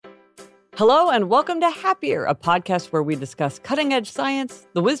Hello and welcome to Happier, a podcast where we discuss cutting-edge science,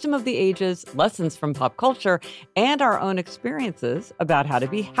 the wisdom of the ages, lessons from pop culture, and our own experiences about how to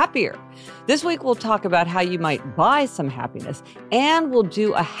be happier. This week, we'll talk about how you might buy some happiness, and we'll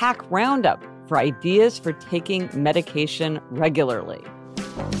do a hack roundup for ideas for taking medication regularly.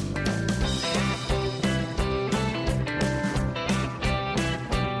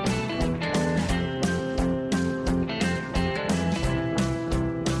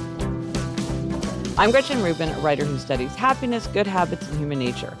 I'm Gretchen Rubin, a writer who studies happiness, good habits, and human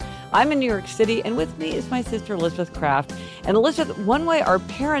nature. I'm in New York City, and with me is my sister Elizabeth Craft. And Elizabeth, one way our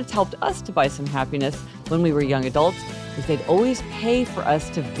parents helped us to buy some happiness when we were young adults is they'd always pay for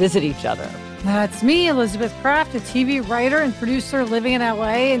us to visit each other. That's me, Elizabeth Craft, a TV writer and producer living in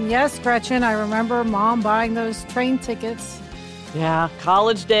LA. And yes, Gretchen, I remember Mom buying those train tickets. Yeah,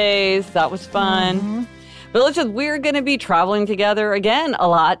 college days. That was fun. Mm-hmm. But Elizabeth, we're going to be traveling together again a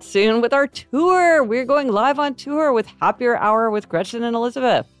lot soon with our tour. We're going live on tour with Happier Hour with Gretchen and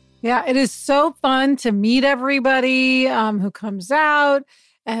Elizabeth. Yeah, it is so fun to meet everybody who comes out.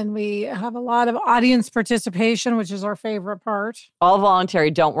 And we have a lot of audience participation, which is our favorite part. All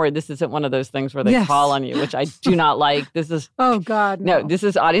voluntary. Don't worry. This isn't one of those things where they call on you, which I do not like. This is... Oh, God, no. This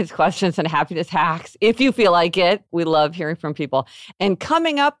is audience questions and happiness hacks. If you feel like it, we love hearing from people. And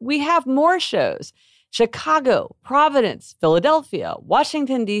coming up, we have more shows. Chicago, Providence, Philadelphia,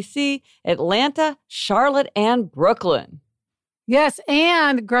 Washington, D.C., Atlanta, Charlotte, and Brooklyn. Yes,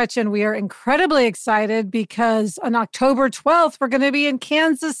 and Gretchen, we are incredibly excited because on October 12th, we're going to be in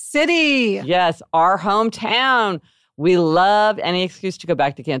Kansas City. Yes, our hometown. We love any excuse to go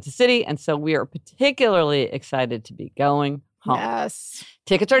back to Kansas City, and so we are particularly excited to be going home. Yes.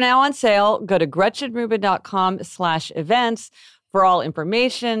 Tickets are now on sale. Go to GretchenRubin.com/events. For all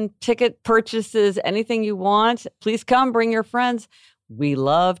information, ticket purchases, anything you want, please come, bring your friends. We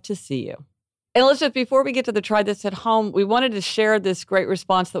love to see you. And Elizabeth, before we get to the Try This at Home, we wanted to share this great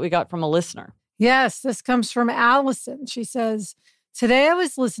response that we got from a listener. Yes, this comes from Allison. She says, today I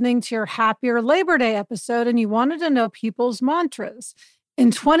was listening to your Happier Labor Day episode and you wanted to know people's mantras. In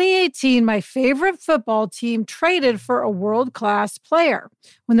 2018, my favorite football team traded for a world-class player.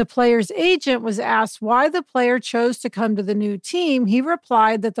 When the player's agent was asked why the player chose to come to the new team, he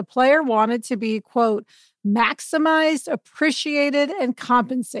replied that the player wanted to be, quote, maximized, appreciated, and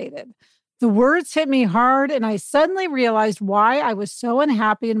compensated. The words hit me hard, and I suddenly realized why I was so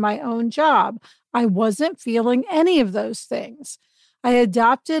unhappy in my own job. I wasn't feeling any of those things. I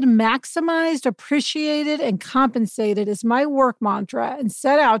adopted maximized, appreciated, and compensated as my work mantra and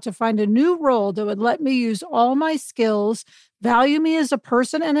set out to find a new role that would let me use all my skills, value me as a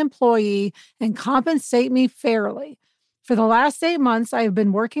person and employee, and compensate me fairly. For the last 8 months, I have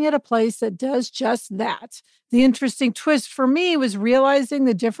been working at a place that does just that. The interesting twist for me was realizing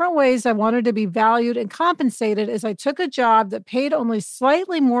the different ways I wanted to be valued and compensated as I took a job that paid only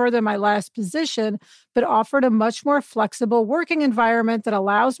slightly more than my last position, but offered a much more flexible working environment that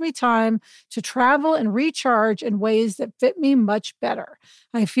allows me time to travel and recharge in ways that fit me much better.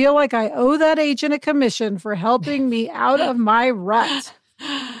 I feel like I owe that agent a commission for helping me out of my rut.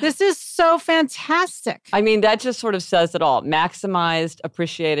 This is so fantastic. I mean, that just sort of says it all. Maximized,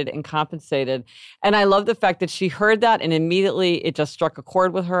 appreciated, and compensated. And I love the fact that she heard that and immediately it just struck a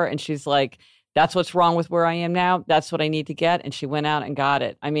chord with her. And she's like, that's what's wrong with where I am now. That's what I need to get. And she went out and got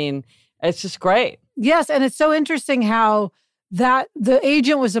it. I mean, it's just great. Yes. And it's so interesting how that the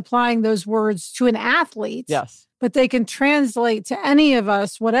agent was applying those words to an athlete. Yes. But they can translate to any of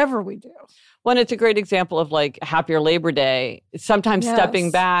us, whatever we do. Well, it's a great example of like Happier Labor Day, sometimes stepping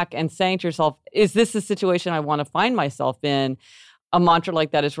back and saying to yourself, is this the situation I want to find myself in? A mantra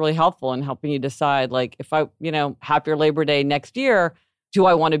like that is really helpful in helping you decide, like, if I, Happier Labor Day next year, do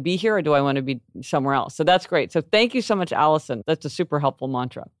I want to be here or do I want to be somewhere else? So that's great. So thank you so much, Allison. That's a super helpful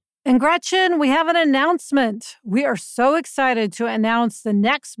mantra. And Gretchen, we have an announcement. We are so excited to announce the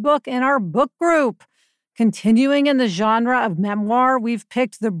next book in our book group. Continuing in the genre of memoir, we've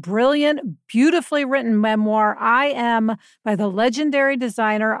picked the brilliant, beautifully written memoir, I Am, by the legendary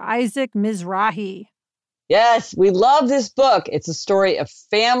designer Isaac Mizrahi. Yes, we love this book. It's a story of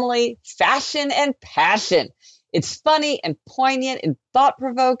family, fashion, and passion. It's funny and poignant and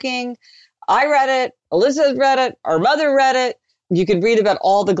thought-provoking. I read it. Elizabeth read it. Our mother read it. You can read about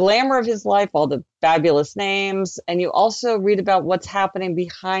all the glamour of his life, all the fabulous names, and you also read about what's happening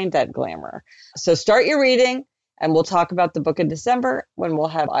behind that glamour. So start your reading, and we'll talk about the book in December when we'll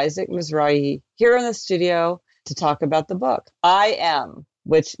have Isaac Mizrahi here in the studio to talk about the book. I Am,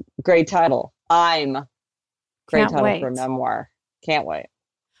 which great title. I'm. Great Can't title wait. for a memoir. Can't wait.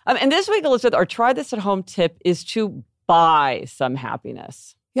 And this week, Elizabeth, our Try This at Home tip is to buy some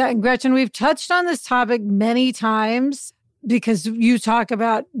happiness. Yeah, and Gretchen, we've touched on this topic many times because you talk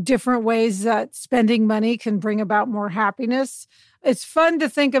about different ways that spending money can bring about more happiness. It's fun to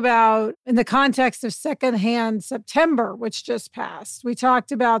think about in the context of Secondhand September, which just passed. We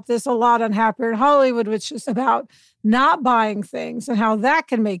talked about this a lot on Happier in Hollywood, which is about not buying things and how that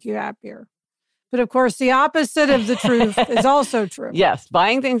can make you happier. But of course, the opposite of the truth is also true. Yes,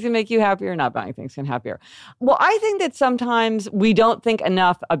 buying things can make you happier, not buying things can happier. Well, I think that sometimes we don't think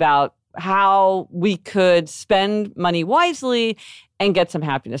enough about how we could spend money wisely and get some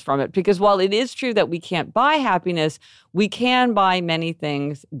happiness from it. Because while it is true that we can't buy happiness, we can buy many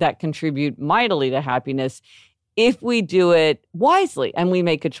things that contribute mightily to happiness if we do it wisely and we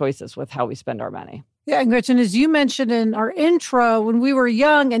make good choices with how we spend our money. Yeah, and Gretchen, as you mentioned in our intro, when we were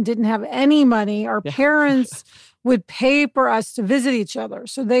young and didn't have any money, our parents would pay for us to visit each other.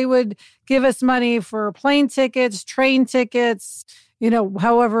 So they would give us money for plane tickets, train tickets,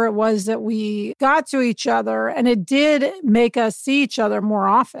 however it was that we got to each other. And it did make us see each other more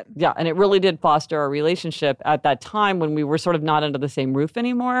often. Yeah, and it really did foster our relationship at that time when we were sort of not under the same roof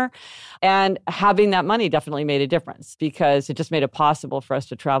anymore. And having that money definitely made a difference because it just made it possible for us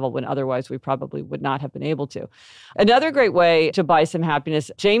to travel when otherwise we probably would not have been able to. Another great way to buy some happiness,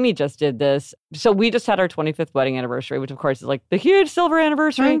 Jamie just did this. So we just had our 25th wedding anniversary, which of course is like the huge silver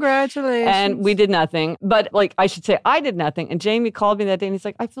anniversary. Congratulations. And we did nothing. But I should say I did nothing. And Jamie called me that day and he's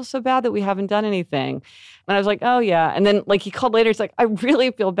like, I feel so bad that we haven't done anything. And I was like, oh, yeah. And then he called later. He's like, I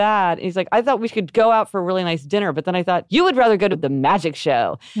really feel bad. And he's like, I thought we could go out for a really nice dinner. But then I thought you would rather go to the magic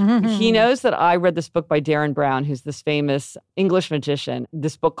show. He knows that I read this book by Darren Brown, who's this famous English magician,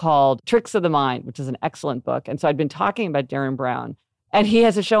 this book called Tricks of the Mind, which is an excellent book. And so I'd been talking about Darren Brown. And he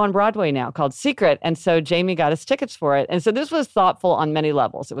has a show on Broadway now called Secret. And so Jamie got us tickets for it. And so this was thoughtful on many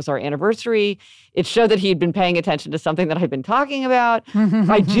levels. It was our anniversary. It showed that he'd been paying attention to something that I'd been talking about.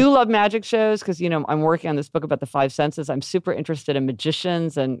 I do love magic shows because, I'm working on this book about the five senses. I'm super interested in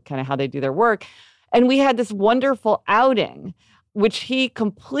magicians and kind of how they do their work. And we had this wonderful outing, which he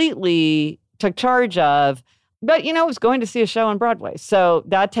completely took charge of. But, was going to see a show on Broadway. So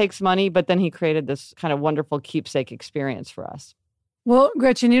that takes money. But then he created this kind of wonderful keepsake experience for us. Well,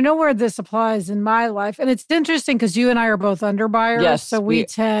 Gretchen, you know where this applies in my life. And it's interesting because you and I are both underbuyers. Yes, so we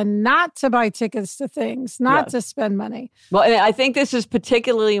tend not to buy tickets to things, not to spend money. Well, and I think this is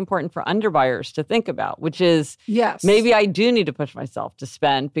particularly important for underbuyers to think about, which is maybe I do need to push myself to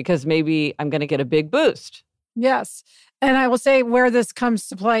spend because maybe I'm going to get a big boost. Yes. And I will say where this comes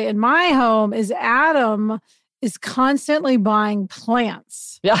to play in my home is Adam is constantly buying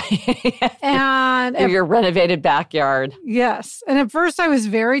plants. Yeah. And for your renovated backyard. Yes. And at first I was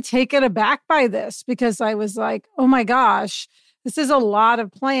very taken aback by this because I was like, oh my gosh, this is a lot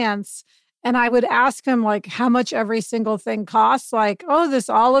of plants. And I would ask him how much every single thing costs. This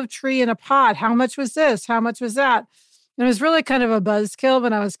olive tree in a pot. How much was this? How much was that? And it was really kind of a buzzkill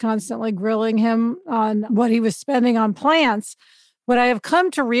when I was constantly grilling him on what he was spending on plants. What I have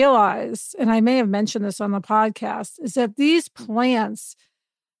come to realize, and I may have mentioned this on the podcast, is that these plants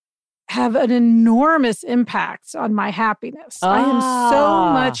have an enormous impact on my happiness. I am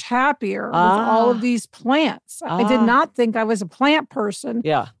so much happier with all of these plants. I did not think I was a plant person,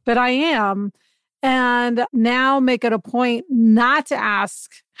 but I am. And now make it a point not to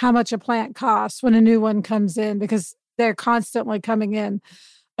ask how much a plant costs when a new one comes in because they're constantly coming in.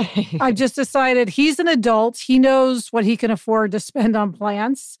 I've just decided he's an adult. He knows what he can afford to spend on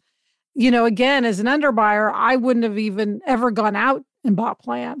plants. Again, as an underbuyer, I wouldn't have even ever gone out and bought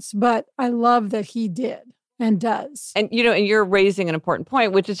plants, but I love that he did and does. And, and you're raising an important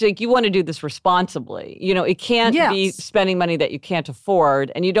point, which is you want to do this responsibly. It can't be spending money that you can't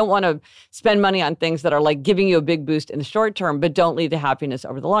afford. And you don't want to spend money on things that are giving you a big boost in the short term, but don't lead to happiness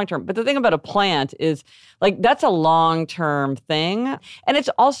over the long term. But the thing about a plant is that's a long-term thing. And it's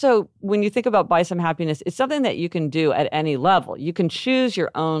also, when you think about buy some happiness, it's something that you can do at any level. You can choose your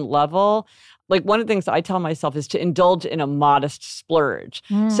own level. One of the things I tell myself is to indulge in a modest splurge.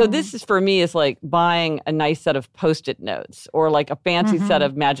 So this is for me is buying a nice set of Post-it notes or a fancy set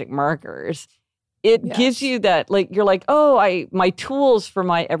of magic markers. It gives you that, you're my tools for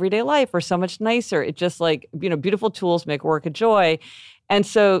my everyday life are so much nicer. It just beautiful tools make work a joy. And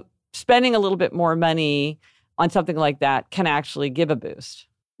so spending a little bit more money on something like that can actually give a boost.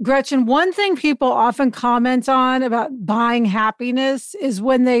 Gretchen, one thing people often comment on about buying happiness is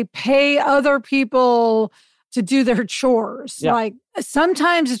when they pay other people to do their chores. Yeah.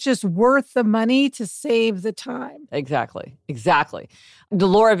 Sometimes it's just worth the money to save the time. Exactly.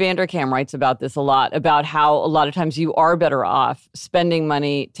 Delora Vanderkam writes about this a lot, about how a lot of times you are better off spending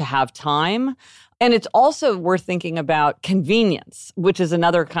money to have time. And it's also worth thinking about convenience, which is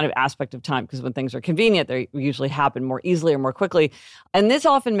another kind of aspect of time, because when things are convenient, they usually happen more easily or more quickly. And this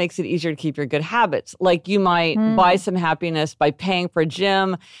often makes it easier to keep your good habits. Like you might buy some happiness by paying for a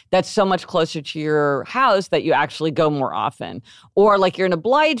gym that's so much closer to your house that you actually go more often. Or like you're an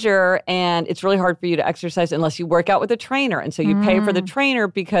obliger and it's really hard for you to exercise unless you work out with a trainer. And so you pay for the trainer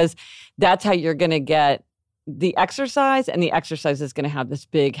because that's how you're going to get the exercise, and the exercise is going to have this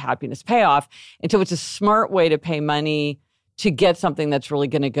big happiness payoff. And so it's a smart way to pay money to get something that's really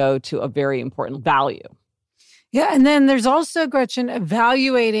going to go to a very important value. Yeah. And then there's also, Gretchen,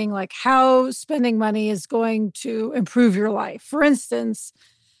 evaluating like how spending money is going to improve your life. For instance,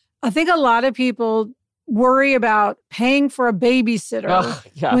 I think a lot of people worry about paying for a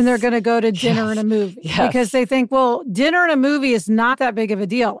babysitter when they're going to go to dinner and a movie because they think, well, dinner and a movie is not that big of a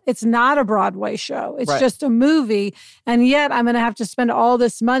deal. It's not a Broadway show. It's just a movie. And yet I'm going to have to spend all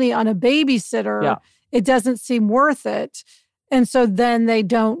this money on a babysitter. Yeah. It doesn't seem worth it. And so then they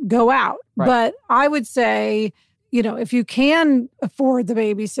don't go out. Right. But I would say, you know, if you can afford the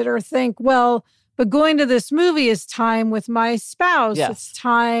babysitter, think, well, but going to this movie is time with my spouse. Yes. It's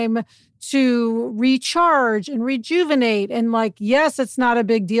time to recharge and rejuvenate. And like, yes, it's not a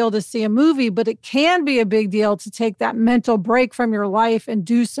big deal to see a movie, but it can be a big deal to take that mental break from your life and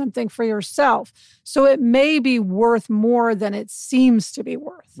do something for yourself. So it may be worth more than it seems to be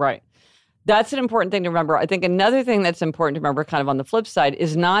worth. Right. That's an important thing to remember. I think another thing that's important to remember kind of on the flip side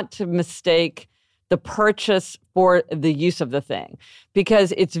is not to mistake the purchase for the use of the thing.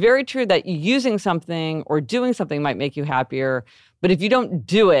 Because it's very true that using something or doing something might make you happier. But if you don't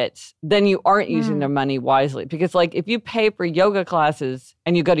do it, then you aren't using the money wisely. Because like if you pay for yoga classes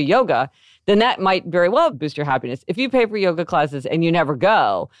and you go to yoga, then that might very well boost your happiness. If you pay for yoga classes and you never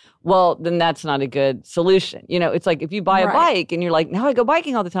go, well, then that's not a good solution. You know, it's like if you buy a bike and you're like, now I go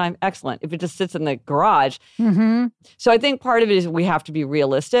biking all the time, excellent. If it just sits in the garage. So I think part of it is we have to be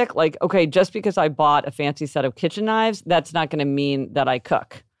realistic. Like, okay, just because I bought a fancy set of kitchen knives, that's not going to mean that I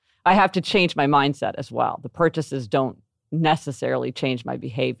cook. I have to change my mindset as well. The purchases don't necessarily change my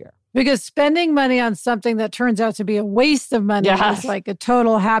behavior. Because spending money on something that turns out to be a waste of money is like a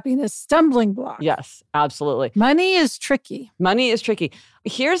total happiness stumbling block. Yes, absolutely. Money is tricky. Money is tricky.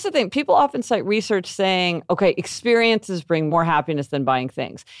 Here's the thing. People often cite research saying, okay, experiences bring more happiness than buying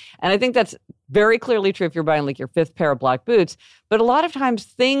things. And I think that's very clearly true if you're buying like your fifth pair of black boots. But a lot of times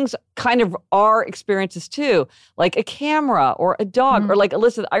things kind of are experiences too, like a camera or a dog. Or like,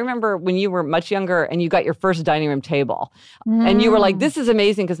 Alyssa, I remember when you were much younger and you got your first dining room table. And you were like, this is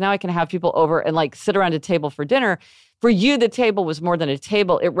amazing because now I can have people over and like sit around a table for dinner. For you, the table was more than a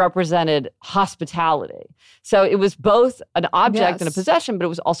table. It represented hospitality. So it was both an object and a possession, but it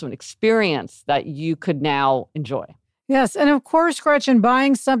was also an experience that you could now enjoy. Yes. And of course, Gretchen,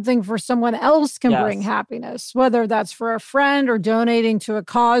 buying something for someone else can bring happiness, whether that's for a friend or donating to a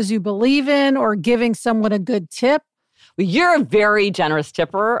cause you believe in or giving someone a good tip. Well, you're a very generous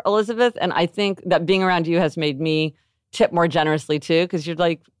tipper, Elizabeth. And I think that being around you has made me tip more generously too, because you're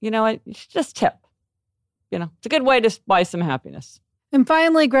like, you know what, you should just tip. You know, it's a good way to buy some happiness. And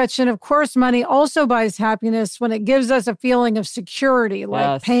finally, Gretchen, of course, money also buys happiness when it gives us a feeling of security,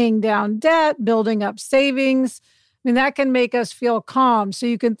 like paying down debt, building up savings. I mean, that can make us feel calm. So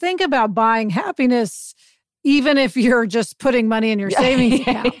you can think about buying happiness even if you're just putting money in your savings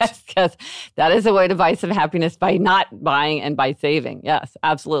account. Yes, that is a way to buy some happiness by not buying and by saving. Yes,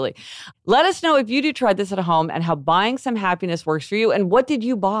 absolutely. Let us know if you do try this at home and how buying some happiness works for you. And what did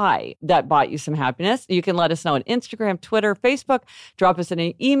you buy that bought you some happiness? You can let us know on Instagram, Twitter, Facebook. Drop us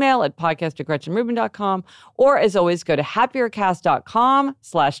an email at podcast@GretchenRubin.com. Or as always, go to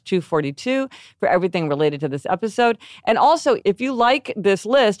happiercast.com/242 for everything related to this episode. And also, if you like this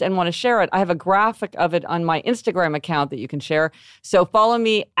list and want to share it, I have a graphic of it on my Instagram account that you can share. So follow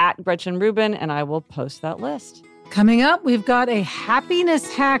me at Gretchen Rubin and I will post that list. Coming up, we've got a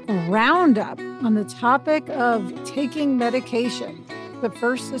happiness hack roundup on the topic of taking medication. But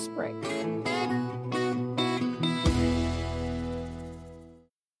first, this break.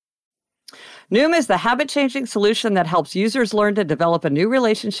 Noom is the habit-changing solution that helps users learn to develop a new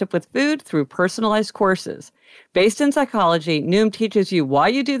relationship with food through personalized courses. Based in psychology, Noom teaches you why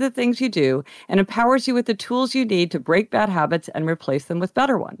you do the things you do and empowers you with the tools you need to break bad habits and replace them with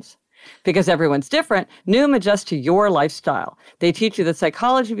better ones. Because everyone's different, Noom adjusts to your lifestyle. They teach you the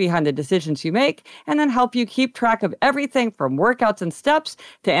psychology behind the decisions you make and then help you keep track of everything from workouts and steps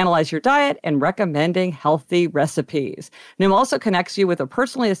to analyze your diet and recommending healthy recipes. Noom also connects you with a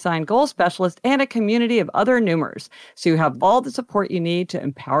personally assigned goal specialist and a community of other Noomers, so you have all the support you need to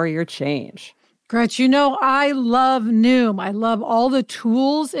empower your change. Gretch, I love Noom. I love all the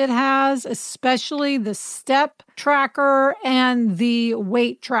tools it has, especially the step tracker and the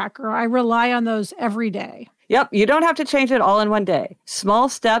weight tracker. I rely on those every day. Yep, you don't have to change it all in one day. Small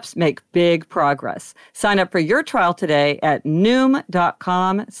steps make big progress. Sign up for your trial today at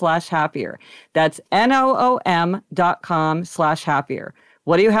Noom.com/happier. That's NOOM.com/happier.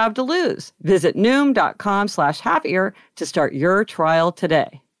 What do you have to lose? Visit Noom.com/happier to start your trial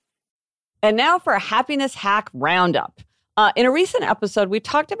today. And now for a happiness hack roundup. In a recent episode, we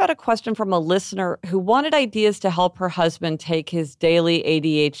talked about a question from a listener who wanted ideas to help her husband take his daily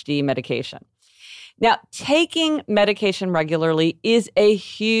ADHD medication. Now, taking medication regularly is a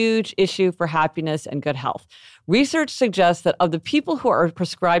huge issue for happiness and good health. Research suggests that of the people who are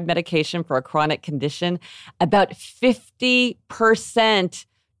prescribed medication for a chronic condition, about 50%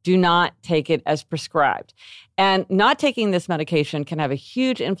 do not take it as prescribed. And not taking this medication can have a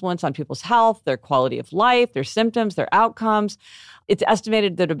huge influence on people's health, their quality of life, their symptoms, their outcomes. It's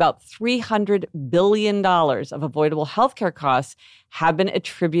estimated that about $300 billion of avoidable healthcare costs have been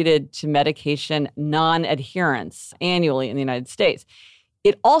attributed to medication non-adherence annually in the United States.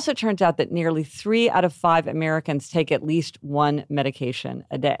 It also turns out that nearly 3 out of 5 Americans take at least one medication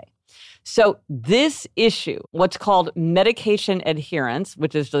a day. So this issue, what's called medication adherence,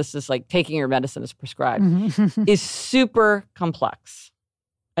 which is just this like taking your medicine as prescribed, is super complex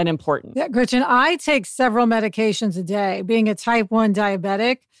and important. Yeah, Gretchen, I take several medications a day. Being a type 1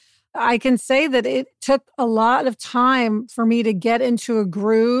 diabetic, I can say that it took a lot of time for me to get into a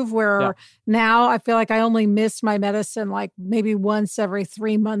groove where now I feel like I only miss my medicine like maybe once every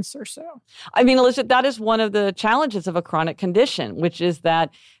 3 months or so. I mean, Elizabeth, that is one of the challenges of a chronic condition, which is that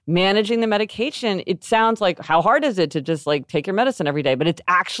managing the medication, it sounds like how hard is it to just like take your medicine every day? But it's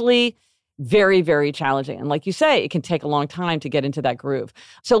actually very, very challenging. And like you say, it can take a long time to get into that groove.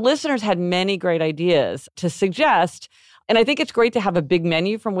 So listeners had many great ideas to suggest. And I think it's great to have a big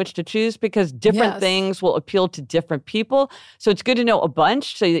menu from which to choose because different things will appeal to different people. So it's good to know a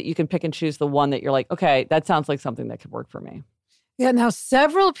bunch so that you can pick and choose the one that you're like, okay, that sounds like something that could work for me. Yeah, now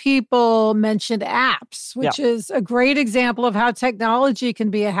several people mentioned apps, which is a great example of how technology can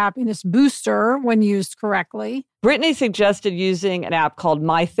be a happiness booster when used correctly. Brittany suggested using an app called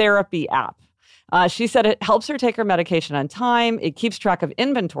My Therapy app. She said it helps her take her medication on time. It keeps track of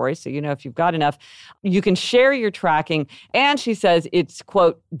inventory, so you know if you've got enough. You can share your tracking. And she says it's,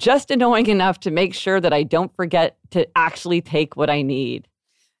 quote, just annoying enough to make sure that I don't forget to actually take what I need.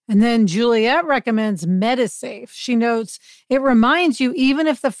 And then Juliet recommends MediSafe. She notes, it reminds you even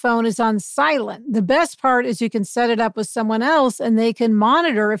if the phone is on silent. The best part is you can set it up with someone else and they can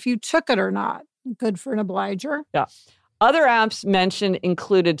monitor if you took it or not. Good for an obliger. Yeah. Other apps mentioned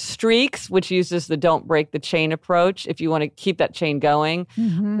included Streaks, which uses the don't break the chain approach if you want to keep that chain going.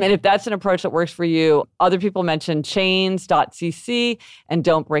 And if that's an approach that works for you, other people mentioned Chains.cc and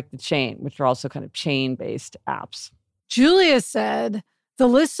Don't Break the Chain, which are also kind of chain-based apps. Julia said, the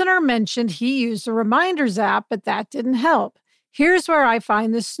listener mentioned he used a reminders app, but that didn't help. Here's where I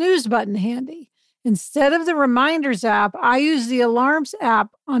find the snooze button handy. Instead of the reminders app, I use the alarms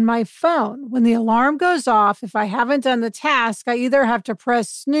app on my phone. When the alarm goes off, if I haven't done the task, I either have to press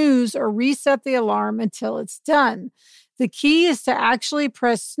snooze or reset the alarm until it's done. The key is to actually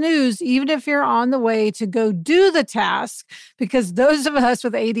press snooze, even if you're on the way to go do the task, because those of us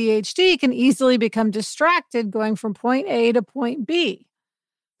with ADHD can easily become distracted going from point A to point B.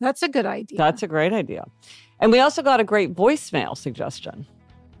 That's a good idea. That's a great idea. And we also got a great voicemail suggestion.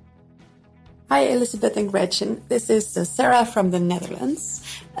 Hi, Elizabeth and Gretchen. This is Sarah from the Netherlands.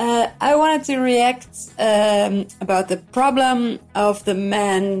 I wanted to react about the problem of the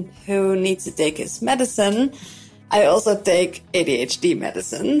man who needs to take his medicine. I also take ADHD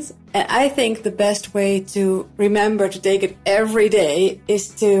medicines. And I think the best way to remember to take it every day is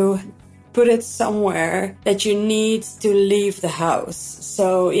to put it somewhere that you need to leave the house.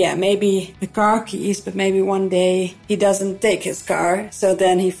 So yeah, maybe the car keys, but maybe one day he doesn't take his car, so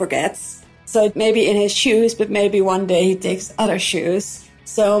then he forgets. So maybe in his shoes, but maybe one day he takes other shoes.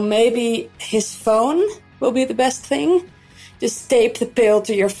 So maybe his phone will be the best thing. Just tape the pill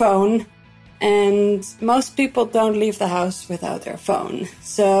to your phone. And most people don't leave the house without their phone.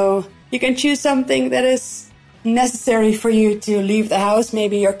 So you can choose something that is necessary for you to leave the house.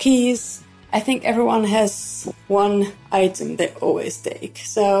 Maybe your keys. I think everyone has one item they always take.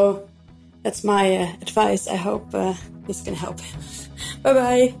 So that's my advice. I hope this can help.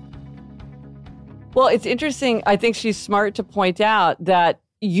 Bye-bye. Well, it's interesting. I think she's smart to point out that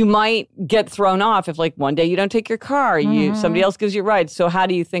you might get thrown off if like one day you don't take your car, somebody else gives you a ride. So how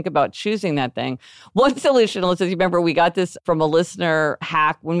do you think about choosing that thing? One solution, Alyssa, you remember we got this from a listener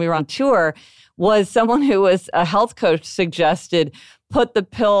hack when we were on tour, was someone who was a health coach suggested put the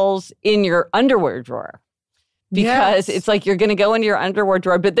pills in your underwear drawer. Because it's like you're going to go into your underwear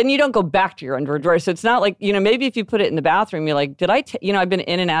drawer, but then you don't go back to your underwear drawer. So it's not like, maybe if you put it in the bathroom, you're like, I've been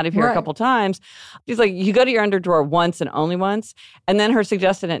in and out of here a couple times. She's like, you go to your underwear drawer once and only once. And then her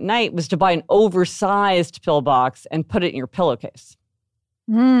suggestion at night was to buy an oversized pill box and put it in your pillowcase.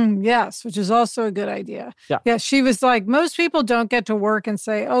 Yes, which is also a good idea. Yeah, she was like, most people don't get to work and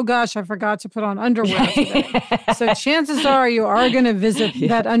say, oh gosh, I forgot to put on underwear today. So chances are you are going to visit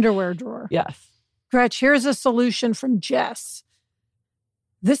that underwear drawer. Yes. Gretch, here's a solution from Jess.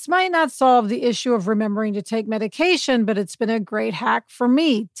 This might not solve the issue of remembering to take medication, but it's been a great hack for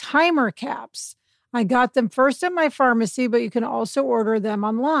me. Timer caps. I got them first at my pharmacy, but you can also order them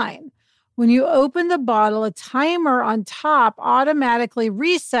online. When you open the bottle, a timer on top automatically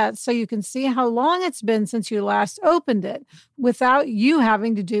resets so you can see how long it's been since you last opened it without you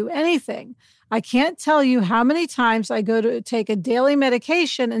having to do anything. I can't tell you how many times I go to take a daily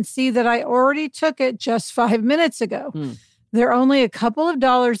medication and see that I already took it just 5 minutes ago. They're only a couple of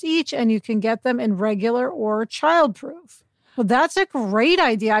dollars each, and you can get them in regular or childproof. Well, that's a great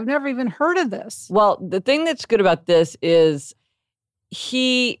idea. I've never even heard of this. Well, the thing that's good about this is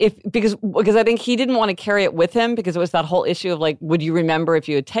because I think he didn't want to carry it with him because it was that whole issue of like, would you remember if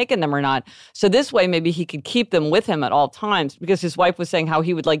you had taken them or not? So this way, maybe he could keep them with him at all times because his wife was saying how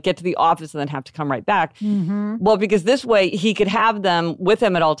he would like get to the office and then have to come right back. Well, because this way he could have them with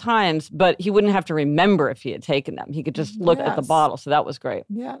him at all times, but he wouldn't have to remember if he had taken them. He could just look at the bottle. So that was great.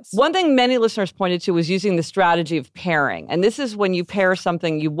 Yes. One thing many listeners pointed to was using the strategy of pairing. And this is when you pair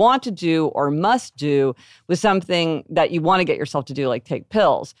something you want to do or must do with something that you want to get yourself to do, like take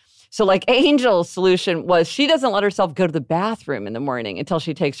pills. So like Angel's solution was she doesn't let herself go to the bathroom in the morning until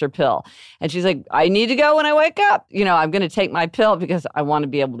she takes her pill. And she's like, I need to go when I wake up. I'm going to take my pill because I want to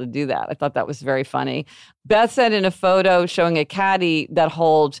be able to do that. I thought that was very funny. Beth sent in a photo showing a caddy that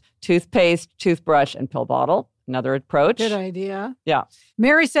holds toothpaste, toothbrush, and pill bottle. Another approach. Good idea. Yeah.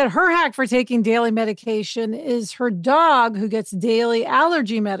 Mary said her hack for taking daily medication is her dog who gets daily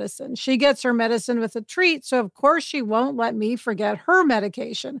allergy medicine. She gets her medicine with a treat, so of course she won't let me forget her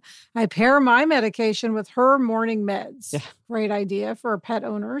medication. I pair my medication with her morning meds. Yeah. Great idea for pet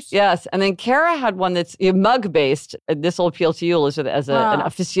owners. Yes. And then Kara had one that's mug-based. This will appeal to you, Elizabeth, as an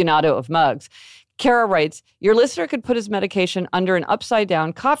aficionado of mugs. Kara writes, your listener could put his medication under an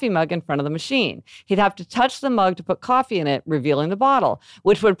upside-down coffee mug in front of the machine. He'd have to touch the mug to put coffee in it, revealing the bottle,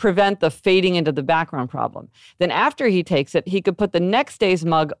 which would prevent the fading into the background problem. Then after he takes it, he could put the next day's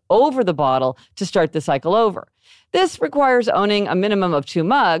mug over the bottle to start the cycle over. This requires owning a minimum of 2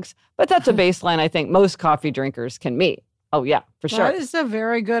 mugs, but that's a baseline I think most coffee drinkers can meet. Oh, yeah, for sure. That is a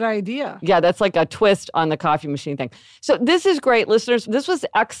very good idea. Yeah, that's like a twist on the coffee machine thing. So this is great, listeners. This was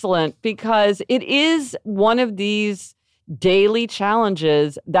excellent because it is one of these daily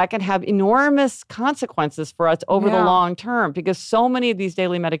challenges that can have enormous consequences for us over the long term because so many of these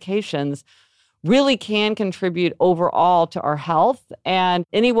daily medications really can contribute overall to our health. And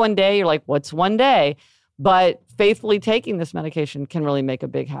any one day, you're like, what's one day? But faithfully taking this medication can really make a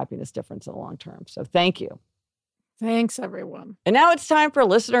big happiness difference in the long term. So thank you. Thanks, everyone. And now it's time for a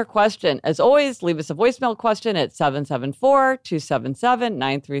listener question. As always, leave us a voicemail question at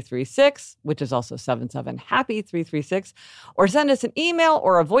 774-277-9336, which is also 77-HAPPY-336, or send us an email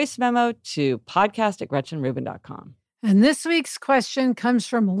or a voice memo to podcast@GretchenRubin.com. And this week's question comes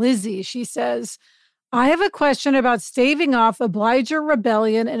from Lizzie. She says, I have a question about staving off obliger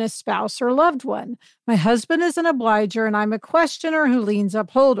rebellion in a spouse or loved one. My husband is an obliger and I'm a questioner who leans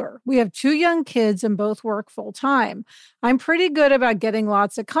upholder. We have 2 young kids and both work full time. I'm pretty good about getting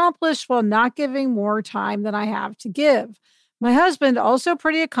lots accomplished while not giving more time than I have to give. My husband, also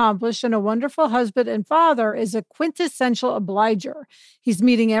pretty accomplished and a wonderful husband and father, is a quintessential obliger. He's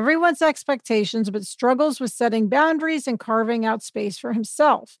meeting everyone's expectations, but struggles with setting boundaries and carving out space for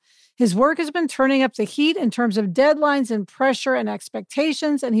himself. His work has been turning up the heat in terms of deadlines and pressure and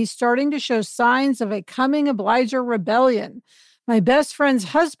expectations, and he's starting to show signs of a coming obliger rebellion. My best friend's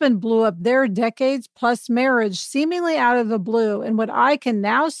husband blew up their decades-plus marriage seemingly out of the blue, and what I can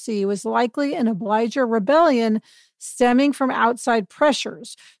now see was likely an obliger rebellion stemming from outside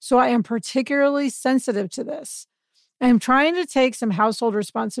pressures, so I am particularly sensitive to this. I am trying to take some household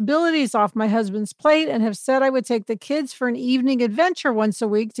responsibilities off my husband's plate and have said I would take the kids for an evening adventure once a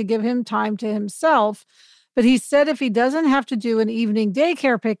week to give him time to himself, but he said if he doesn't have to do an evening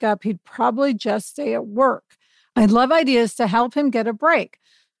daycare pickup, he'd probably just stay at work. I'd love ideas to help him get a break.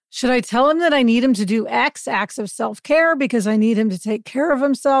 Should I tell him that I need him to do X acts of self-care because I need him to take care of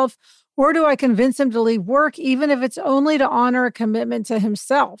himself? Or do I convince him to leave work, even if it's only to honor a commitment to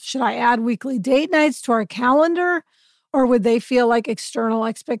himself? Should I add weekly date nights to our calendar? Or would they feel like external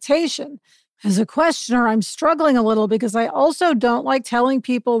expectation? As a questioner, I'm struggling a little because I also don't like telling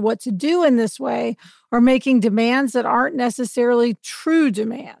people what to do in this way or making demands that aren't necessarily true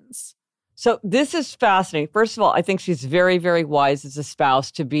demands. So this is fascinating. First of all, I think she's very, very wise as a spouse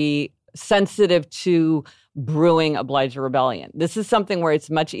to be sensitive to brewing obliger rebellion. This is something where it's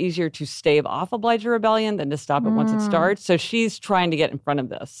much easier to stave off obliger rebellion than to stop it once it starts. So she's trying to get in front of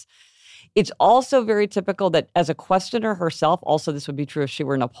this. It's also very typical that as a questioner herself, also this would be true if she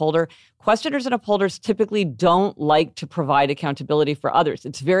were an upholder, questioners and upholders typically don't like to provide accountability for others.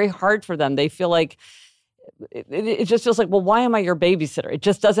 It's very hard for them. They feel like, it just feels like, well, why am I your babysitter? It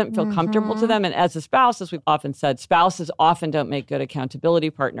just doesn't feel comfortable to them. And as a spouse, as we've often said, spouses often don't make good accountability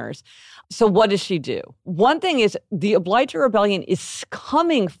partners. So what does she do? One thing is the obliger rebellion is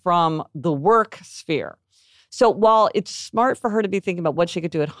coming from the work sphere. So while it's smart for her to be thinking about what she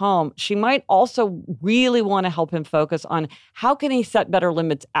could do at home, she might also really want to help him focus on how can he set better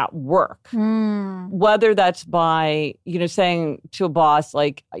limits at work, whether that's by, saying to a boss,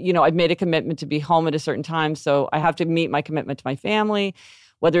 like, I've made a commitment to be home at a certain time, so I have to meet my commitment to my family,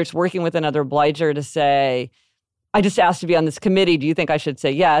 whether it's working with another obliger to say, I just asked to be on this committee. Do you think I should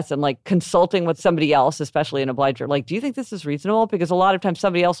say yes? And like consulting with somebody else, especially an obliger, like, do you think this is reasonable? Because a lot of times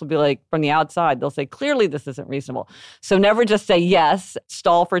somebody else will be like, from the outside, they'll say, clearly this isn't reasonable. So never just say yes,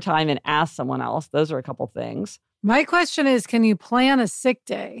 stall for time and ask someone else. Those are a couple things. My question is, can you plan a sick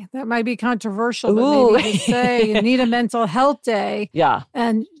day? That might be controversial, but maybe just say you need a mental health day. Yeah.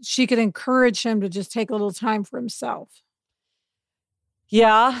 And she could encourage him to just take a little time for himself.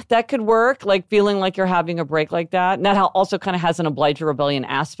 Yeah, that could work, like feeling like you're having a break like that. And that also kind of has an obliger rebellion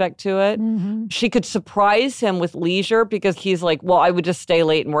aspect to it. She could surprise him with leisure because he's like, well, I would just stay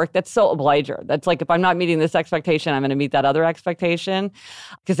late and work. That's so obliger. That's like, if I'm not meeting this expectation, I'm going to meet that other expectation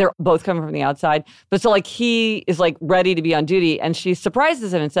because they're both coming from the outside. But so like he is like ready to be on duty and she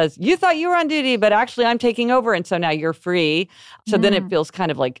surprises him and says, you thought you were on duty, but actually I'm taking over. And so now you're free. So then it feels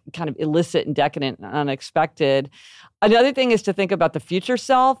kind of illicit and decadent and unexpected. Another thing is to think about the future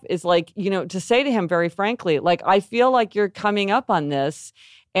self is like, to say to him very frankly, like, I feel like you're coming up on this.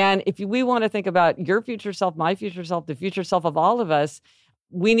 And if we want to think about your future self, my future self, the future self of all of us,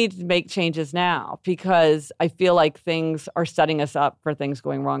 we need to make changes now because I feel like things are setting us up for things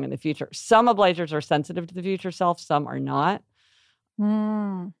going wrong in the future. Some obligers are sensitive to the future self, some are not.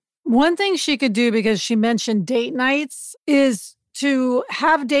 One thing she could do, because she mentioned date nights, is to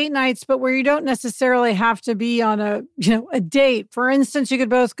have date nights, but where you don't necessarily have to be on a date. For instance, you could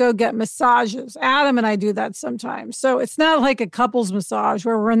both go get massages. Adam and I do that sometimes. So it's not like a couples massage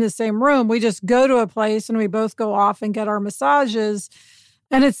where we're in the same room. We just go to a place and we both go off and get our massages.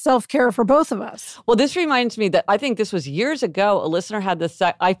 And it's self-care for both of us. Well, this reminds me that I think this was years ago. A listener had this,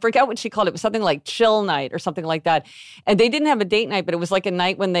 I forget what she called it, but something like chill night or something like that. And they didn't have a date night, but it was like a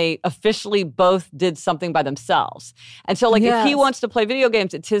night when they officially both did something by themselves. And so like if he wants to play video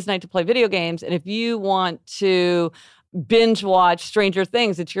games, it's his night to play video games. And if you want to binge watch Stranger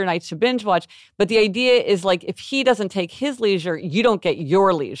Things, it's your night to binge watch. But the idea is like, if he doesn't take his leisure, you don't get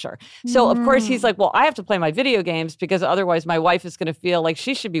your leisure. So of course he's like, well, I have to play my video games because otherwise my wife is going to feel like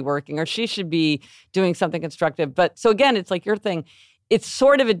she should be working or she should be doing something constructive. But so again, it's like your thing. It's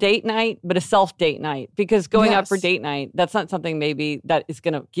sort of a date night, but a self-date night because going out for date night, that's not something maybe that is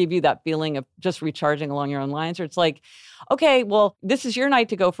going to give you that feeling of just recharging along your own lines. Or it's like, okay, well, this is your night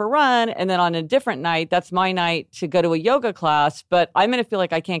to go for a run. And then on a different night, that's my night to go to a yoga class. But I'm going to feel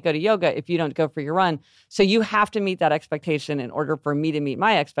like I can't go to yoga if you don't go for your run. So you have to meet that expectation in order for me to meet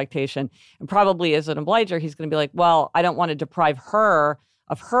my expectation. And probably as an obliger, he's going to be like, well, I don't want to deprive her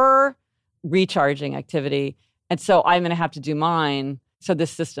of her recharging activity. And so I'm going to have to do mine so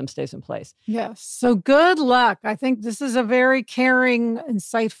this system stays in place. Yes. So good luck. I think this is a very caring,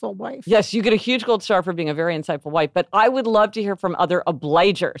 insightful wife. Yes, you get a huge gold star for being a very insightful wife. But I would love to hear from other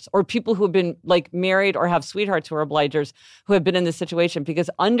obligers or people who have been like married or have sweethearts who are obligers who have been in this situation, because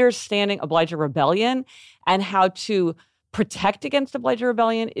understanding obliger rebellion and how to protect against obliger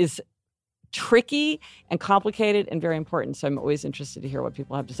rebellion is tricky and complicated and very important. So I'm always interested to hear what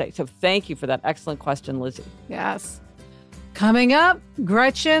people have to say. So thank you for that excellent question, Lizzie. Yes. Coming up,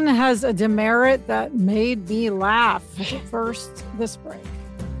 Gretchen has a demerit that made me laugh. First, this break.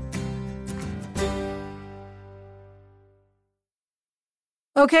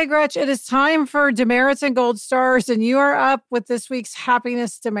 Okay, Gretchen, it is time for demerits and gold stars, and you are up with this week's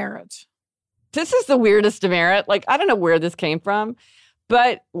happiness demerit. This is the weirdest demerit. Like, I don't know where this came from,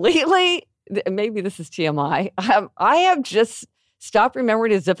 but lately, maybe this is TMI, I have just stopped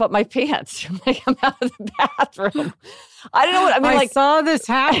remembering to zip up my pants when I come out of the bathroom. I don't know what, I saw this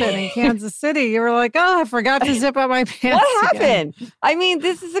happen in Kansas City. You were like, oh, I forgot to zip up my pants. What happened? Again. I mean,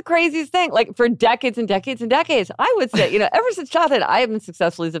 this is the craziest thing. Like, for decades and decades and decades, I would say, ever since childhood, I have been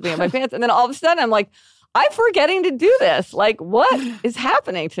successfully zipping up my pants. And then all of a sudden, I'm like, I'm forgetting to do this. Like, what is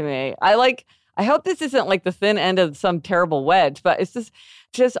happening to me? I hope this isn't like the thin end of some terrible wedge, but it's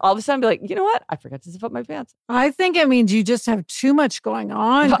just all of a sudden be like, you know what? I forgot to zip up my pants. I think it means you just have too much going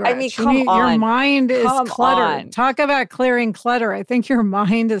on, Gretch. I mean, come on. Your mind is cluttered. On. Talk about clearing clutter. I think your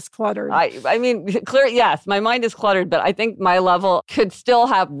mind is cluttered. I mean, yes, my mind is cluttered, but I think my level could still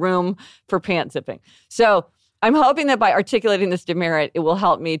have room for pant zipping. So I'm hoping that by articulating this demerit, it will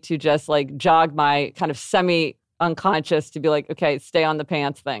help me to just like jog my kind of semi-unconscious to be like, okay, stay on the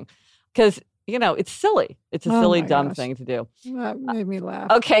pants thing. Because it's silly. It's a silly, dumb thing to do. That made me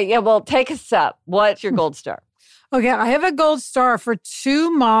laugh. Okay, yeah, well, take a step. What's your gold star? Okay, I have a gold star for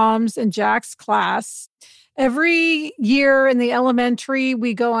 2 moms in Jack's class. Every year in the elementary,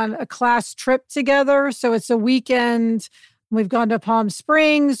 we go on a class trip together. So it's a weekend. We've gone to Palm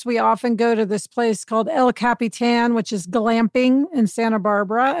Springs. We often go to this place called El Capitan, which is glamping in Santa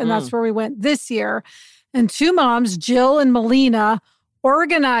Barbara. And that's where we went this year. And 2 moms, Jill and Melina,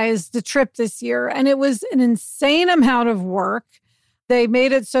 organized the trip this year, and it was an insane amount of work. They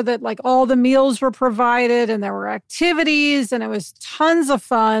made it so that like all the meals were provided and there were activities and it was tons of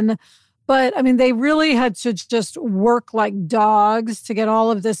fun. But I mean, they really had to just work like dogs to get all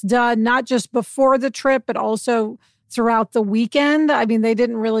of this done, not just before the trip, but also throughout the weekend. I mean, they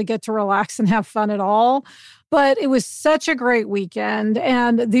didn't really get to relax and have fun at all. But it was such a great weekend.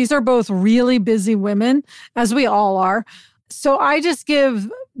 And these are both really busy women, as we all are. So I just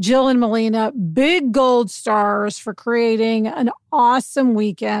give Jill and Melina big gold stars for creating an awesome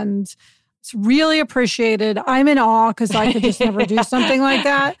weekend. It's really appreciated. I'm in awe because I could just never do something like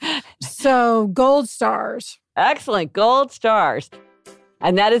that. So gold stars. Excellent. Gold stars.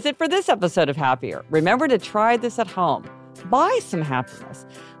 And that is it for this episode of Happier. Remember to try this at home. Buy some happiness.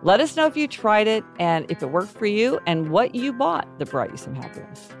 Let us know if you tried it and if it worked for you and what you bought that brought you some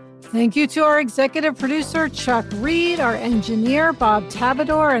happiness. Thank you to our executive producer, Chuck Reed, our engineer, Bob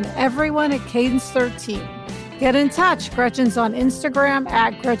Tabador, and everyone at Cadence 13. Get in touch. Gretchen's on Instagram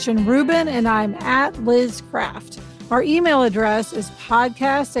at Gretchen Rubin, and I'm at Liz Craft. Our email address is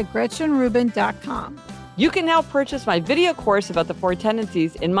podcast@GretchenRubin.com. You can now purchase my video course about the 4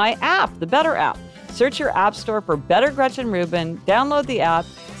 tendencies in my app, the Better app. Search your app store for Better Gretchen Rubin, download the app,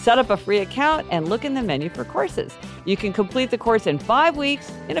 set up a free account, and look in the menu for courses. You can complete the course in 5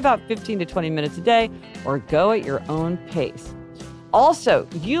 weeks, in about 15 to 20 minutes a day, or go at your own pace. Also,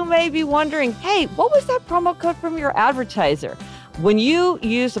 you may be wondering, hey, what was that promo code from your advertiser? When you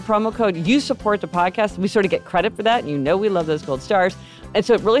use the promo code, you support the podcast. We sort of get credit for that, and we love those gold stars. And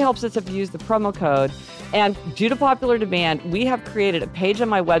so it really helps us if you use the promo code. And due to popular demand, we have created a page on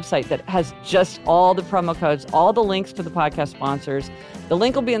my website that has just all the promo codes, all the links to the podcast sponsors. The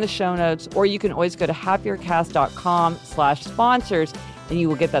link will be in the show notes, or you can always go to happiercast.com/sponsors, and you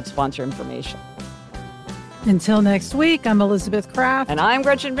will get that sponsor information. Until next week, I'm Elizabeth Craft. And I'm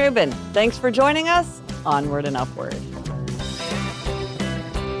Gretchen Rubin. Thanks for joining us. Onward and upward.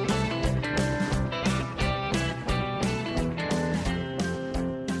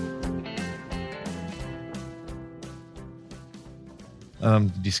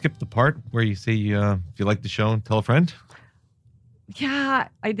 Did you skip the part where you say if you like the show, tell a friend? Yeah,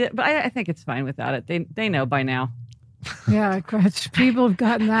 I did, but I think it's fine without it. They know by now. Yeah, Gretch, people have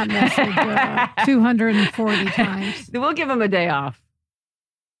gotten that message 240 times. We'll give them a day off.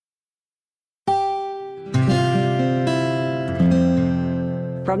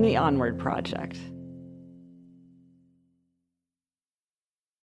 From the Onward Project.